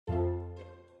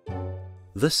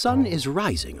The sun is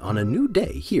rising on a new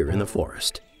day here in the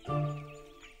forest.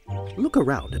 Look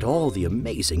around at all the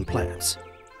amazing plants.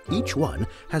 Each one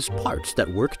has parts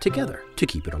that work together to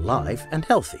keep it alive and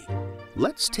healthy.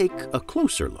 Let's take a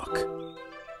closer look.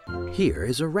 Here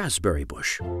is a raspberry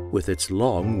bush with its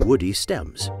long woody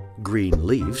stems, green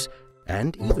leaves,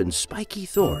 and even spiky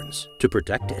thorns to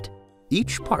protect it.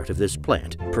 Each part of this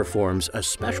plant performs a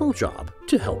special job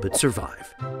to help it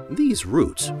survive. These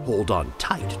roots hold on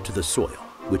tight to the soil,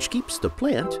 which keeps the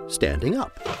plant standing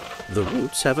up. The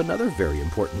roots have another very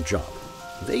important job.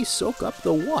 They soak up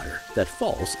the water that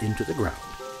falls into the ground.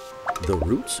 The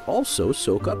roots also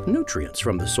soak up nutrients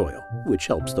from the soil, which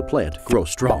helps the plant grow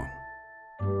strong.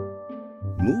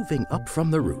 Moving up from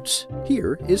the roots,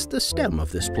 here is the stem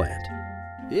of this plant.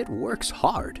 It works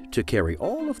hard to carry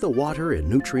all of the water and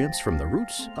nutrients from the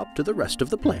roots up to the rest of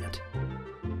the plant.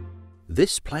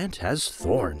 This plant has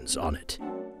thorns on it.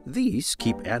 These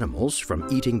keep animals from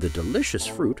eating the delicious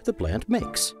fruit the plant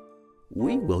makes.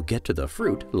 We will get to the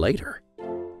fruit later.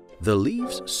 The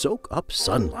leaves soak up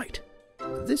sunlight.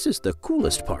 This is the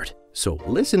coolest part, so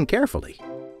listen carefully.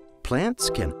 Plants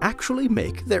can actually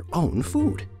make their own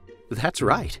food. That's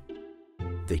right.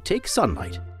 They take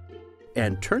sunlight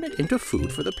and turn it into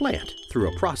food for the plant through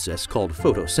a process called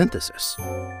photosynthesis.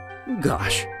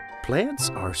 Gosh, plants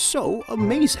are so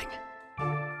amazing!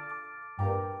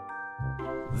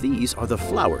 These are the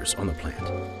flowers on the plant.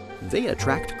 They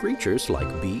attract creatures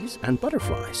like bees and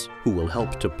butterflies who will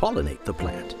help to pollinate the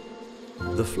plant.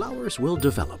 The flowers will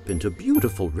develop into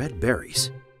beautiful red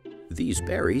berries. These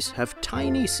berries have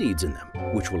tiny seeds in them,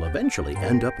 which will eventually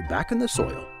end up back in the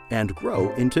soil and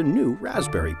grow into new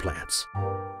raspberry plants.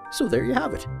 So there you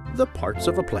have it, the parts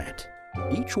of a plant,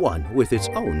 each one with its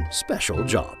own special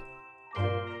job.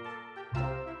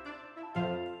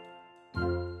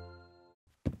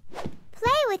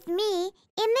 Play with me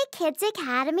in the Kids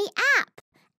Academy app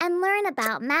and learn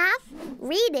about math,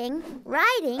 reading,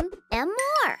 writing, and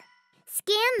more.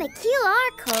 Scan the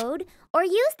QR code or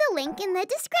use the link in the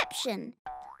description.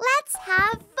 Let's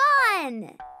have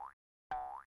fun!